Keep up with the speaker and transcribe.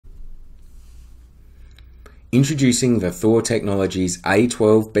Introducing the Thor Technologies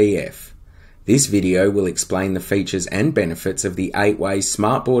A12BF. This video will explain the features and benefits of the 8-way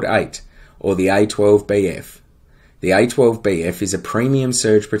SmartBoard 8 or the A12BF. The A12BF is a premium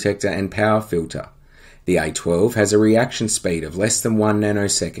surge protector and power filter. The A12 has a reaction speed of less than 1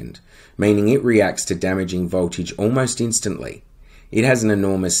 nanosecond, meaning it reacts to damaging voltage almost instantly. It has an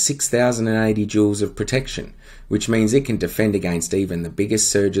enormous 6,080 joules of protection, which means it can defend against even the biggest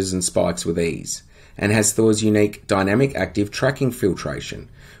surges and spikes with ease, and has Thor's unique dynamic active tracking filtration,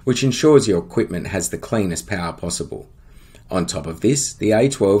 which ensures your equipment has the cleanest power possible. On top of this, the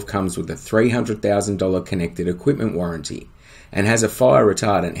A12 comes with a $300,000 connected equipment warranty and has a fire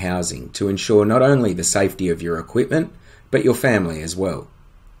retardant housing to ensure not only the safety of your equipment, but your family as well.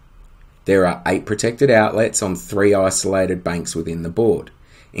 There are 8 protected outlets on 3 isolated banks within the board,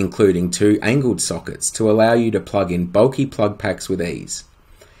 including 2 angled sockets to allow you to plug in bulky plug packs with ease.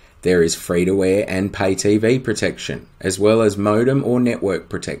 There is free-to-air and pay TV protection, as well as modem or network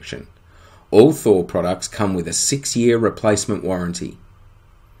protection. All Thor products come with a 6-year replacement warranty.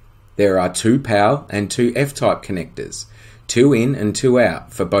 There are 2 PAL and 2 F-type connectors, 2 in and 2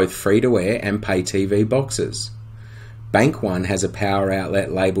 out for both free-to-air and pay TV boxes. Bank 1 has a power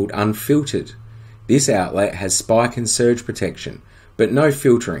outlet labelled unfiltered. This outlet has spike and surge protection, but no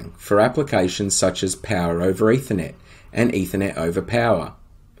filtering for applications such as power over Ethernet and Ethernet over power.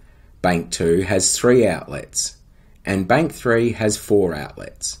 Bank 2 has 3 outlets, and Bank 3 has 4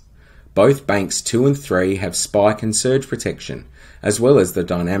 outlets. Both Banks 2 and 3 have spike and surge protection, as well as the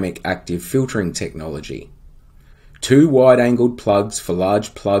dynamic active filtering technology. 2 wide-angled plugs for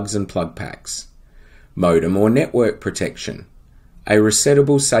large plugs and plug packs. Modem or network protection. A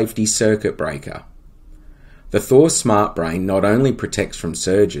resettable safety circuit breaker. The Thor Smart Brain not only protects from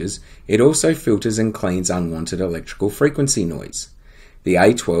surges, it also filters and cleans unwanted electrical frequency noise. The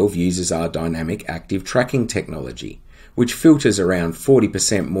A12 uses our dynamic active tracking technology, which filters around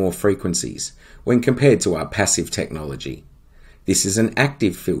 40% more frequencies when compared to our passive technology. This is an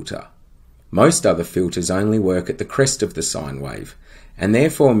active filter. Most other filters only work at the crest of the sine wave, and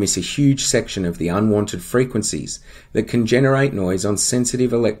therefore miss a huge section of the unwanted frequencies that can generate noise on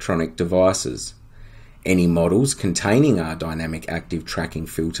sensitive electronic devices. Any models containing our dynamic active tracking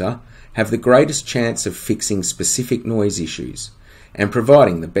filter have the greatest chance of fixing specific noise issues and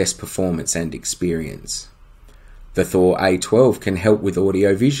providing the best performance and experience. The Thor A12 can help with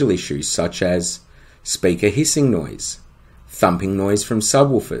audio-visual issues such as speaker hissing noise, thumping noise from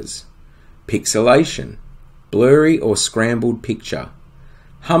subwoofers, pixelation, blurry or scrambled picture,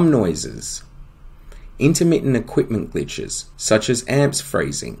 hum noises, intermittent equipment glitches such as amps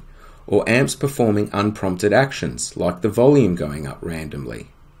freezing or amps performing unprompted actions like the volume going up randomly,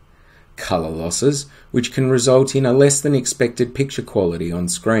 colour losses which can result in a less than expected picture quality on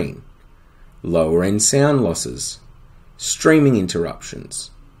screen, lower end sound losses, streaming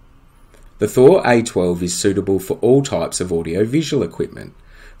interruptions. The Thor A12 is suitable for all types of audio-visual equipment,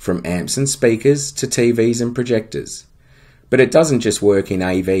 from amps and speakers to TVs and projectors. But it doesn't just work in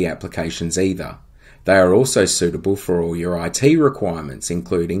AV applications either. They are also suitable for all your IT requirements,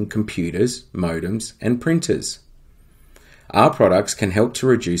 including computers, modems, and printers. Our products can help to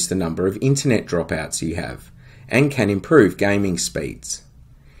reduce the number of internet dropouts you have, and can improve gaming speeds.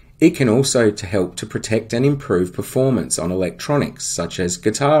 It can also help to protect and improve performance on electronics such as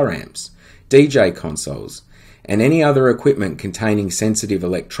guitar amps, DJ consoles, and any other equipment containing sensitive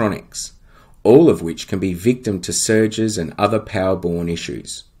electronics, all of which can be victim to surges and other power-borne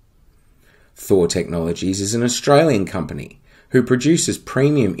issues. Thor Technologies is an Australian company who produces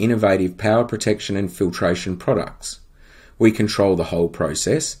premium innovative power protection and filtration products. We control the whole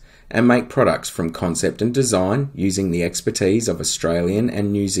process and make products from concept and design using the expertise of Australian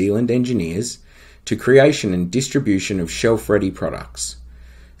and New Zealand engineers to creation and distribution of shelf-ready products.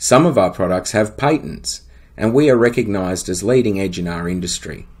 Some of our products have patents, and we are recognised as leading edge in our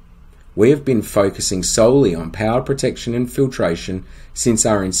industry. We have been focusing solely on power protection and filtration since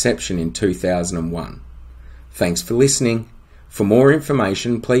our inception in 2001. Thanks for listening. For more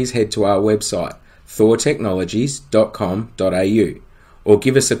information, please head to our website thortechnologies.com.au or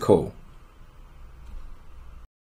give us a call